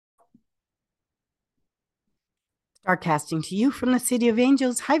Broadcasting to you from the City of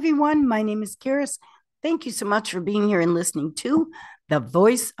Angels. Hi, everyone. My name is Karis. Thank you so much for being here and listening to the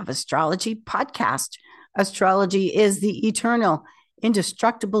Voice of Astrology podcast. Astrology is the eternal,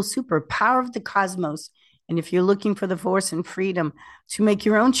 indestructible superpower of the cosmos. And if you're looking for the force and freedom to make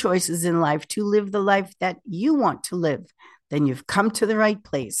your own choices in life, to live the life that you want to live, then you've come to the right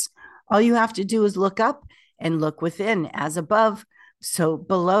place. All you have to do is look up and look within, as above, so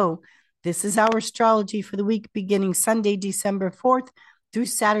below. This is our astrology for the week beginning Sunday, December 4th through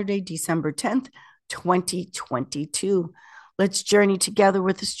Saturday, December 10th, 2022. Let's journey together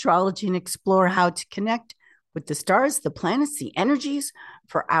with astrology and explore how to connect with the stars, the planets, the energies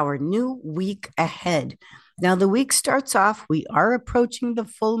for our new week ahead. Now, the week starts off, we are approaching the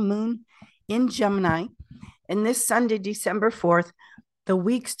full moon in Gemini. And this Sunday, December 4th, the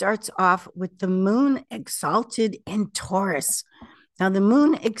week starts off with the moon exalted in Taurus. Now, the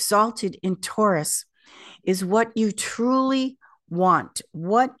moon exalted in Taurus is what you truly want,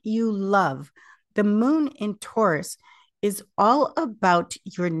 what you love. The moon in Taurus is all about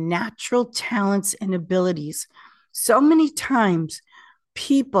your natural talents and abilities. So many times,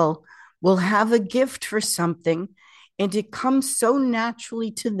 people will have a gift for something, and it comes so naturally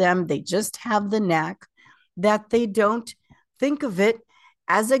to them. They just have the knack that they don't think of it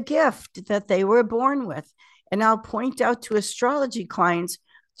as a gift that they were born with. And I'll point out to astrology clients,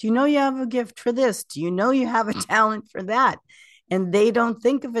 do you know you have a gift for this? Do you know you have a talent for that? And they don't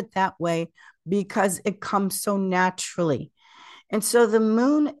think of it that way because it comes so naturally. And so the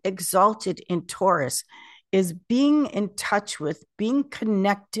moon exalted in Taurus is being in touch with, being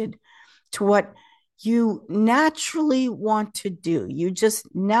connected to what you naturally want to do. You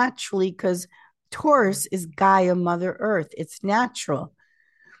just naturally, because Taurus is Gaia, Mother Earth, it's natural.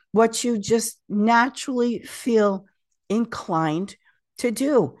 What you just naturally feel inclined to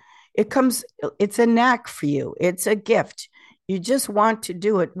do. It's a knack for you. It's a gift. You just want to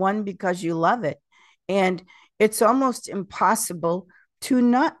do it, one, because you love it. And it's almost impossible to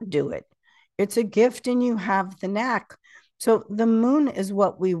not do it. It's a gift and you have the knack. So the moon is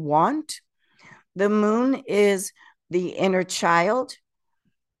what we want. The moon is the inner child,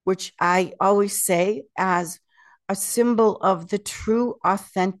 which I always say as a symbol of the true,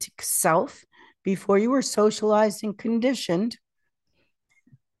 authentic self. Before you were socialized and conditioned,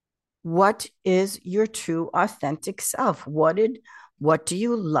 what is your true, authentic self? What do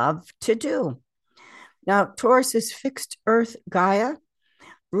you love to do? Now, Taurus is fixed Earth Gaia,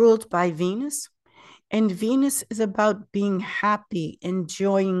 ruled by Venus, and Venus is about being happy,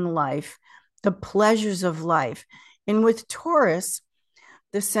 enjoying life, the pleasures of life. And with Taurus,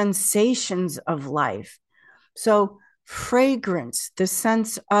 the sensations of life. So, fragrance, the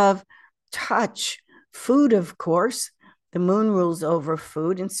sense of touch, food, of course. The moon rules over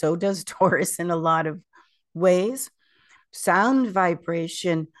food, and so does Taurus in a lot of ways. Sound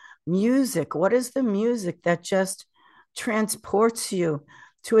vibration, music. What is the music that just transports you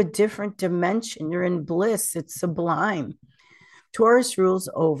to a different dimension? You're in bliss, it's sublime. Taurus rules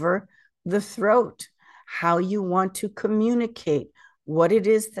over the throat, how you want to communicate, what it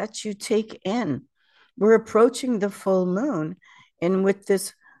is that you take in. We're approaching the full moon, and with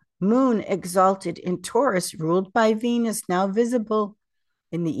this moon exalted in Taurus, ruled by Venus, now visible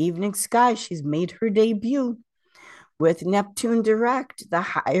in the evening sky, she's made her debut with Neptune direct, the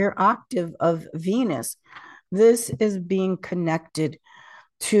higher octave of Venus. This is being connected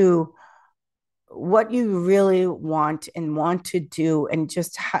to what you really want and want to do, and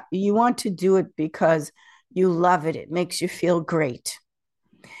just you want to do it because you love it. It makes you feel great.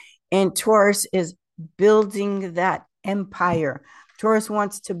 And Taurus is building that empire. Taurus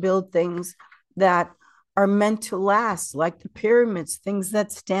wants to build things that are meant to last, like the pyramids, things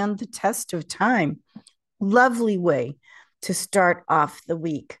that stand the test of time. Lovely way to start off the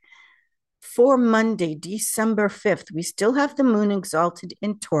week. For Monday, December 5th, we still have the moon exalted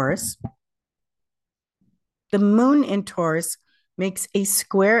in Taurus. The moon in Taurus makes a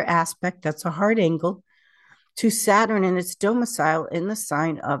square aspect, that's a hard angle, to Saturn in its domicile in the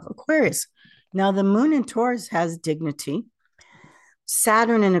sign of Aquarius. Now, the moon in Taurus has dignity.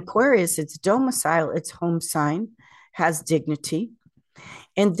 Saturn in Aquarius, its domicile, its home sign, has dignity.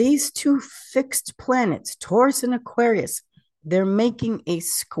 And these two fixed planets, Taurus and Aquarius, they're making a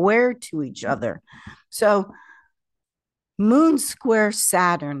square to each other. So, moon square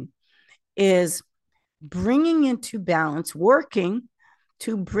Saturn is bringing into balance, working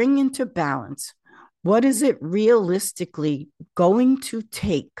to bring into balance. What is it realistically going to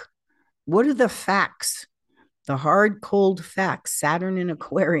take? What are the facts, the hard, cold facts, Saturn in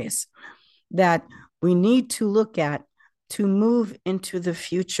Aquarius, that we need to look at to move into the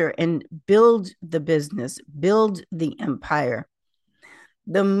future and build the business, build the empire.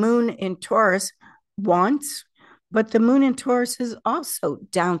 The moon in Taurus wants, but the moon in Taurus is also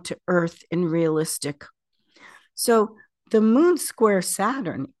down to earth and realistic. So the moon square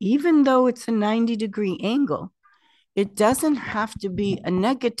Saturn, even though it's a 90-degree angle, it doesn't have to be a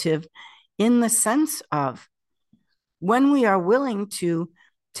negative in the sense of when we are willing to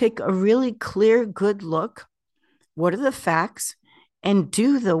take a really clear, good look, what are the facts, and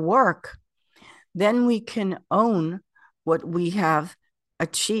do the work, then we can own what we have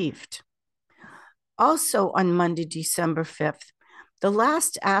achieved. Also on Monday, December 5th, the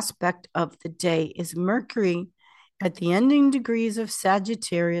last aspect of the day is Mercury at the ending degrees of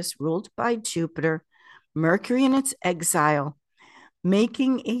Sagittarius, ruled by Jupiter, Mercury in its exile,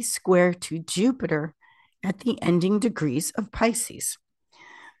 making a square to Jupiter at the ending degrees of Pisces.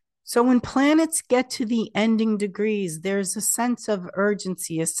 So when planets get to the ending degrees, there's a sense of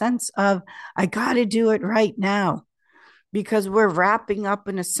urgency, a sense of, I got to do it right now because we're wrapping up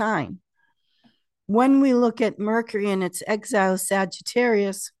in a sign. When we look at Mercury in its exile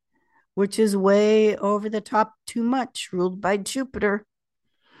Sagittarius, which is way over the top too much, ruled by Jupiter,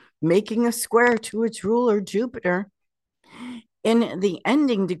 making a square to its ruler, Jupiter, in the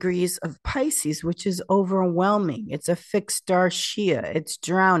ending degrees of Pisces, which is overwhelming. It's a fixed star Shia. It's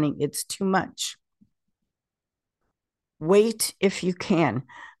drowning. It's too much. Wait if you can.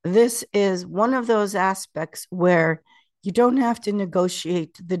 This is one of those aspects where you don't have to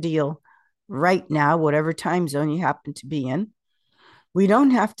negotiate the deal right now, whatever time zone you happen to be in. We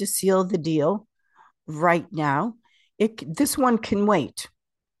don't have to seal the deal right now. This one can wait.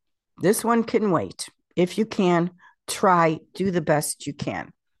 This one can wait. If you can, try, do the best you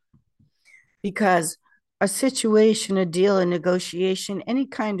can. Because a situation, a deal, a negotiation, any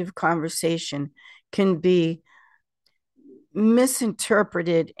kind of conversation can be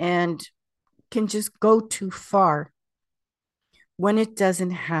misinterpreted and can just go too far when it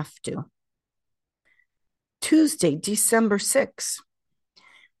doesn't have to. Tuesday, December 6th.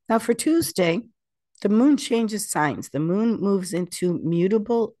 Now for Tuesday, the moon changes signs. The moon moves into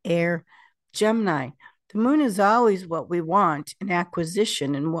mutable air Gemini. The moon is always what we want, an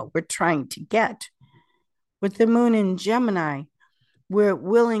acquisition and what we're trying to get. With the moon in Gemini, we're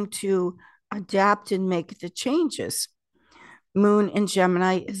willing to adapt and make the changes. Moon in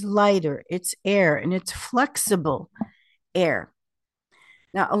Gemini is lighter, it's air, and it's flexible air.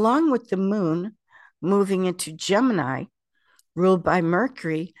 Now, along with the moon moving into Gemini, ruled by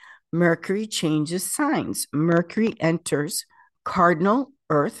Mercury, Mercury changes signs. Mercury enters cardinal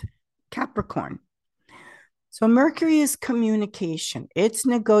Earth Capricorn. So Mercury is communication. It's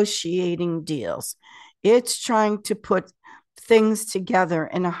negotiating deals. It's trying to put things together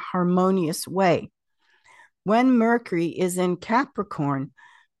in a harmonious way. When Mercury is in Capricorn,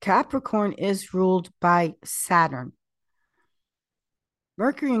 Capricorn is ruled by Saturn.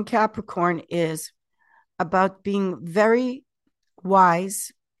 Mercury in Capricorn is about being very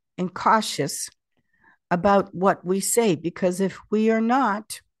wise and cautious about what we say, because if we are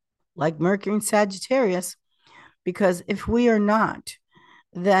not, like Mercury in Sagittarius, because if we are not,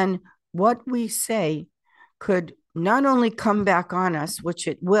 then what we say could not only come back on us, which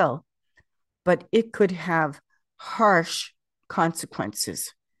it will, but it could have harsh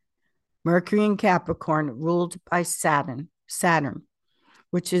consequences. Mercury in Capricorn, ruled by Saturn,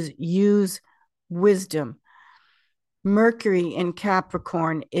 which is use wisdom. Mercury in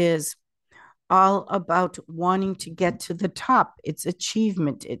Capricorn is all about wanting to get to the top. It's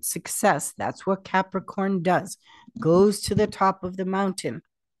achievement, it's success. That's what Capricorn does, goes to the top of the mountain.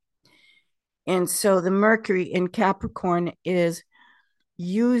 And so the Mercury in Capricorn is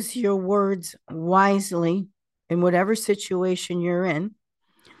use your words wisely in whatever situation you're in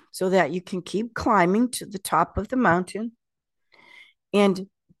so that you can keep climbing to the top of the mountain and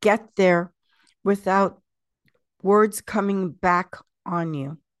get there without words coming back on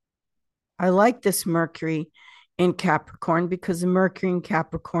you. I like this Mercury in Capricorn because the Mercury in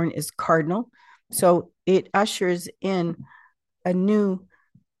Capricorn is cardinal. So it ushers in a new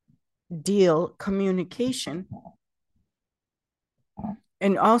deal, communication.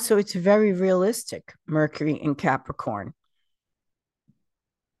 And also it's very realistic, Mercury in Capricorn.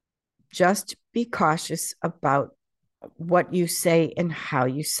 Just be cautious about what you say and how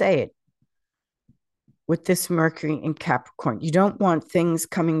you say it. With this Mercury in Capricorn, you don't want things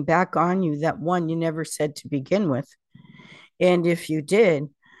coming back on you that one you never said to begin with. And if you did,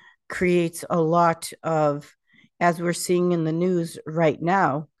 creates a lot of, as we're seeing in the news right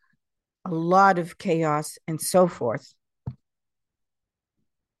now, a lot of chaos and so forth.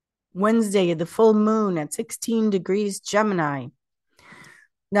 Wednesday, the full moon at 16 degrees Gemini.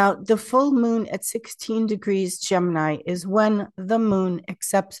 Now, the full moon at 16 degrees Gemini is when the moon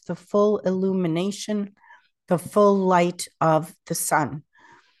accepts the full illumination, the full light of the sun.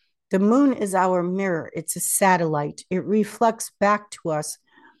 The moon is our mirror. It's a satellite. It reflects back to us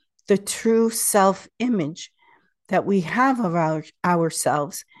the true self-image that we have of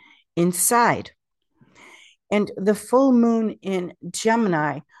ourselves inside. And the full moon in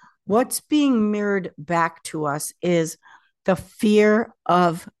Gemini, what's being mirrored back to us is the fear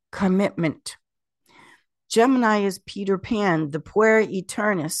of commitment. Gemini is Peter Pan, the puer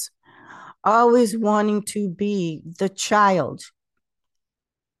aeternus, always wanting to be the child.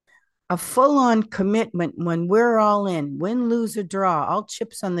 A full-on commitment when we're all in, win, lose, or draw, all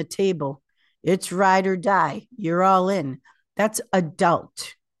chips on the table. It's ride or die. You're all in. That's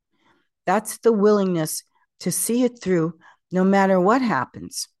adult. That's the willingness to see it through no matter what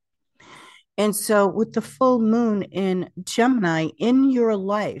happens. And so with the full moon in Gemini in your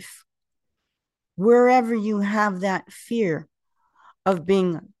life, wherever you have that fear of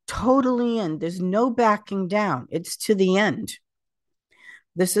being totally in, there's no backing down. It's to the end.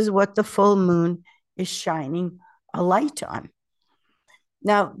 This is what the full moon is shining a light on.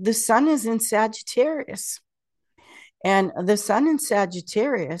 Now, the sun is in Sagittarius, and the sun in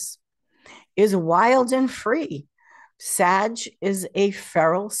Sagittarius is wild and free. Sag is a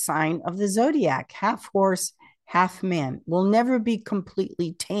feral sign of the zodiac, half horse, half man, will never be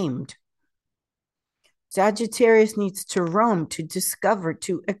completely tamed. Sagittarius needs to roam, to discover,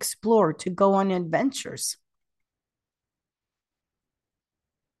 to explore, to go on adventures.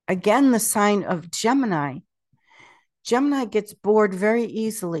 Again, the sign of Gemini. Gemini gets bored very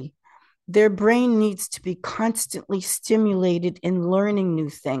easily. Their brain needs to be constantly stimulated in learning new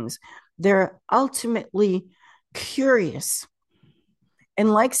things. They're ultimately curious.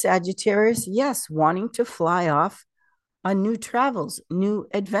 And like Sagittarius, yes, wanting to fly off on new travels, new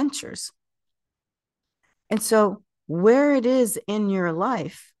adventures. And so, where it is in your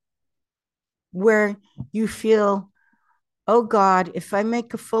life where you feel, oh God, if I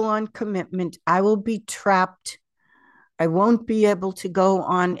make a full on commitment, I will be trapped. I won't be able to go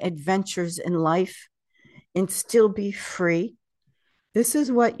on adventures in life and still be free. This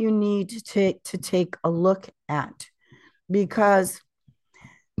is what you need to take a look at, because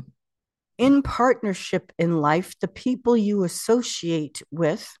in partnership in life, the people you associate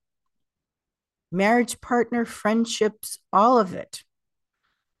with, marriage partner, friendships, all of it.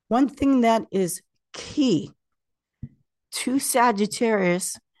 One thing that is key to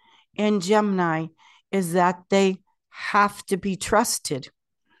Sagittarius and Gemini is that they have to be trusted,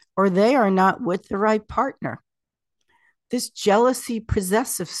 or they are not with the right partner. This jealousy,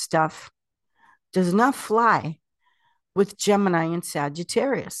 possessive stuff does not fly with Gemini and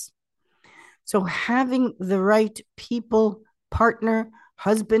Sagittarius. So having the right people, partner,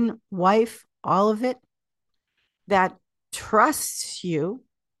 husband, wife, all of it, that trusts you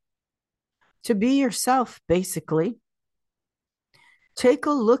to be yourself, basically. Take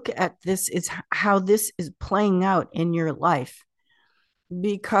a look at this, is how this is playing out in your life,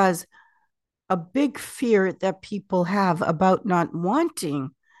 because a big fear that people have about not wanting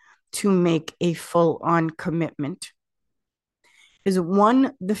to make a full-on commitment is,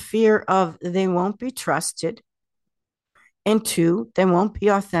 one, the fear of they won't be trusted, and two, they won't be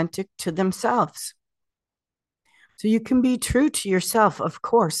authentic to themselves. So you can be true to yourself, of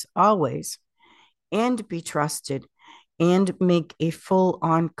course, always, and be trusted and make a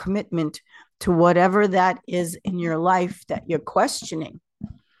full-on commitment to whatever that is in your life that you're questioning.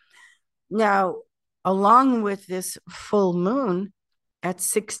 Now, along with this full moon at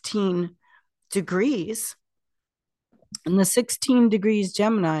 16 degrees, and the 16 degrees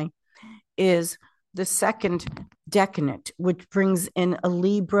Gemini is the second decanate, which brings in a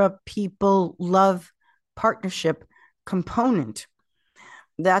Libra, people, love, partnership component.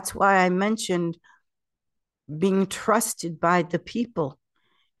 That's why I mentioned being trusted by the people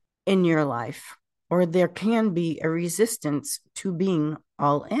in your life, or there can be a resistance to being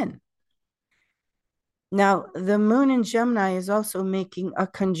all in. Now, the moon in Gemini is also making a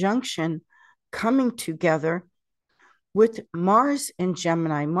conjunction, coming together with Mars in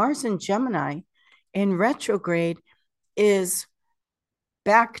Gemini. Mars in Gemini in retrograde is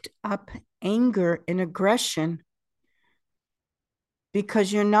backed up anger and aggression,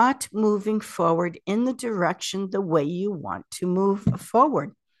 because you're not moving forward in the direction the way you want to move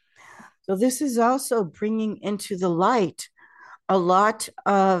forward. So this is also bringing into the light a lot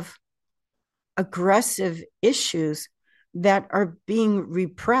of aggressive issues that are being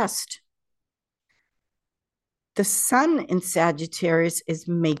repressed The sun in Sagittarius is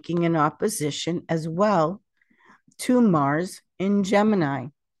making an opposition as well to Mars in Gemini.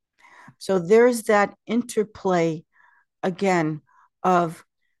 So there's that interplay again of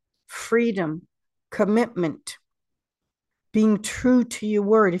freedom, commitment, being true to your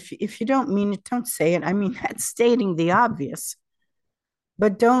word. If you don't mean it, don't say it. I mean, that's stating the obvious.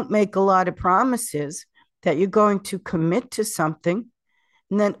 But don't make a lot of promises that you're going to commit to something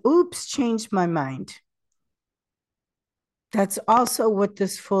and then, oops, changed my mind. That's also what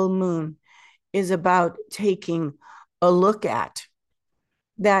this full moon is about, taking a look at.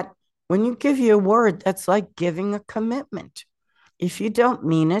 That when you give your word, that's like giving a commitment. If you don't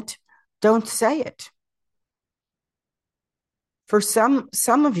mean it, don't say it. For some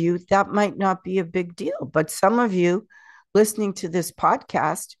of you, that might not be a big deal, but some of you listening to this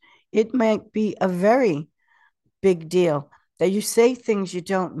podcast, it might be a very big deal that you say things you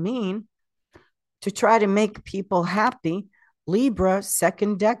don't mean to try to make people happy. Libra,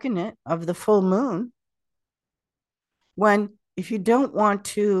 second decanate of the full moon. When if you don't want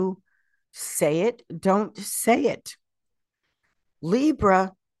to say it, don't say it.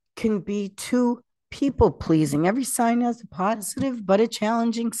 Libra can be too people pleasing. Every sign has a positive but a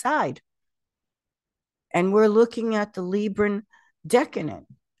challenging side. And we're looking at the Libran decadent,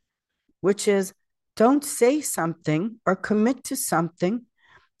 which is don't say something or commit to something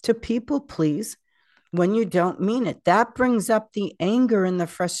to people please when you don't mean it. That brings up the anger and the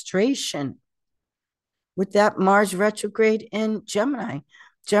frustration with that Mars retrograde in Gemini.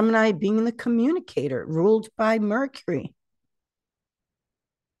 Gemini being the communicator, ruled by Mercury.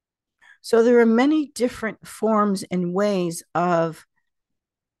 So there are many different forms and ways of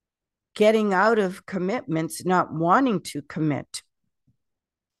getting out of commitments, not wanting to commit.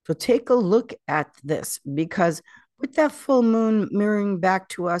 So take a look at this, because with that full moon mirroring back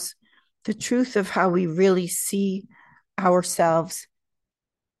to us the truth of how we really see ourselves,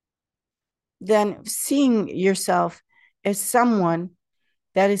 then seeing yourself as someone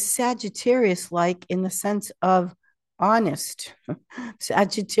that is Sagittarius like in the sense of honest.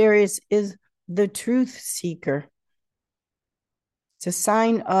 Sagittarius is the truth seeker. It's a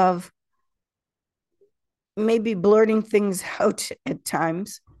sign of maybe blurting things out at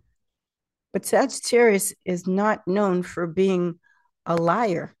times. But Sagittarius is not known for being a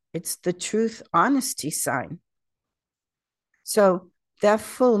liar. It's the truth, honesty sign. So that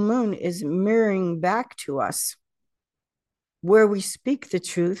full moon is mirroring back to us where we speak the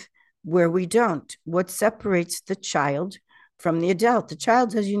truth, where we don't. What separates the child from the adult? The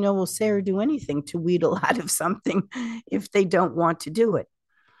child, as you know, will say or do anything to wheedle out of something if they don't want to do it.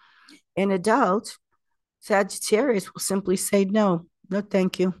 An adult, Sagittarius, will simply say, no,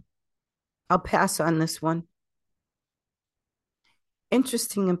 thank you. I'll pass on this one.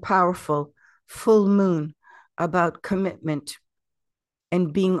 Interesting and powerful full moon about commitment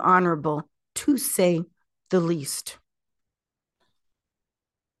and being honorable, to say the least.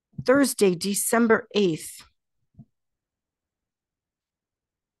 Thursday, December 8th,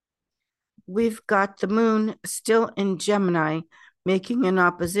 we've got the moon still in Gemini, making an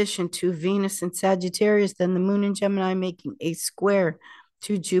opposition to Venus in Sagittarius, then the moon in Gemini making a square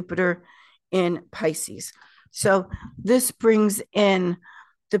to Jupiter in Pisces. So this brings in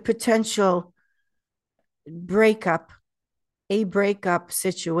the potential breakup, a breakup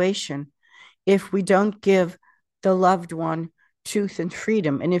situation, if we don't give the loved one truth and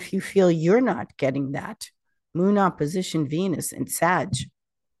freedom. And if you feel you're not getting that, moon opposition Venus in Sag.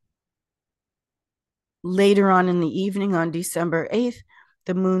 Later on in the evening on December 8th,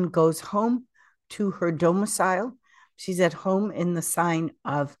 the moon goes home to her domicile. She's at home in the sign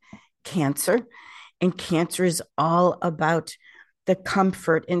of Cancer. And Cancer is all about the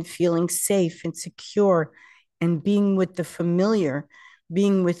comfort and feeling safe and secure and being with the familiar,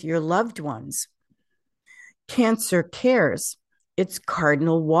 being with your loved ones. Cancer cares. It's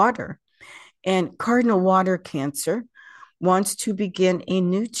cardinal water. And cardinal water Cancer wants to begin a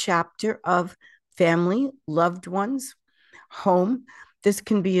new chapter of family, loved ones, home. This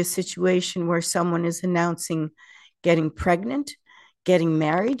can be a situation where someone is announcing getting pregnant, getting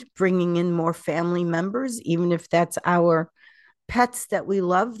married, bringing in more family members, even if that's our pets that we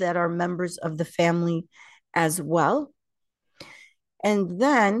love that are members of the family as well. And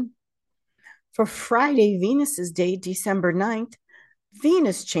then for Friday, Venus's day, December 9th,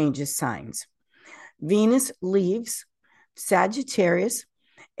 Venus changes signs. Venus leaves Sagittarius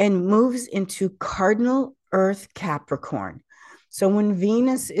and moves into cardinal Earth Capricorn. So when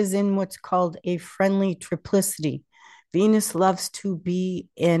Venus is in what's called a friendly triplicity, Venus loves to be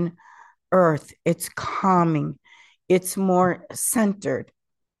in Earth. It's calming. It's more centered.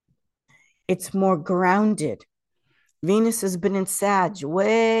 It's more grounded. Venus has been in Sag,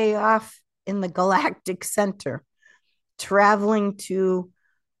 way off in the galactic center, traveling to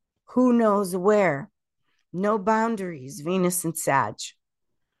who knows where. No boundaries, Venus and Sag.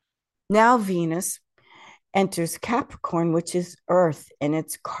 Now Venus enters Capricorn, which is Earth, and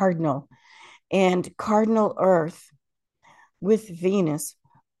it's cardinal. And cardinal Earth with Venus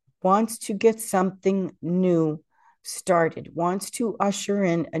wants to get something new started, wants to usher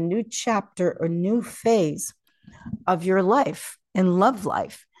in a new chapter, a new phase of your life and love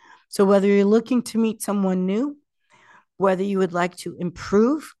life. So, whether you're looking to meet someone new, whether you would like to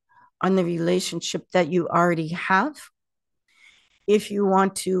improve on the relationship that you already have, if you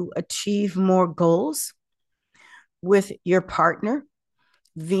want to achieve more goals with your partner,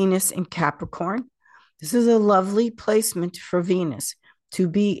 Venus in Capricorn, this is a lovely placement for Venus to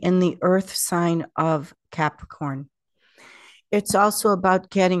be in the earth sign of Capricorn. It's also about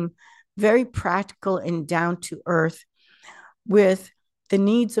getting very practical and down to earth with the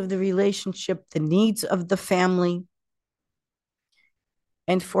needs of the relationship, the needs of the family.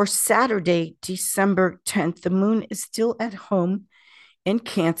 And for Saturday, December 10th, the moon is still at home in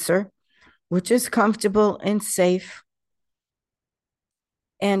Cancer, which is comfortable and safe.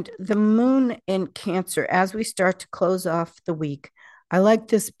 And the moon in Cancer, as we start to close off the week, I like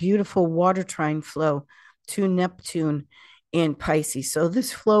this beautiful water trine flow to Neptune in Pisces. So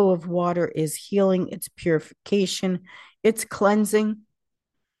this flow of water is healing, it's purification, it's cleansing,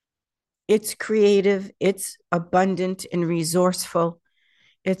 it's creative, it's abundant and resourceful.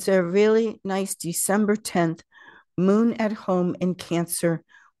 It's a really nice December 10th moon at home in Cancer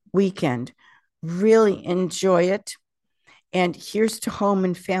weekend. Really enjoy it. And here's to home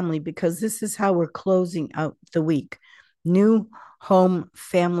and family, because this is how we're closing out the week. New home,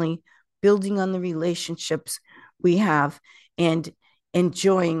 family, building on the relationships we have, and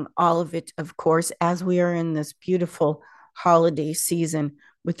enjoying all of it, of course, as we are in this beautiful holiday season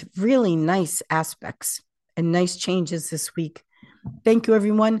with really nice aspects and nice changes this week. Thank you,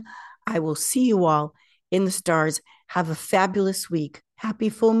 everyone. I will see you all in the stars. Have a fabulous week. Happy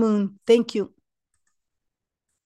full moon. Thank you.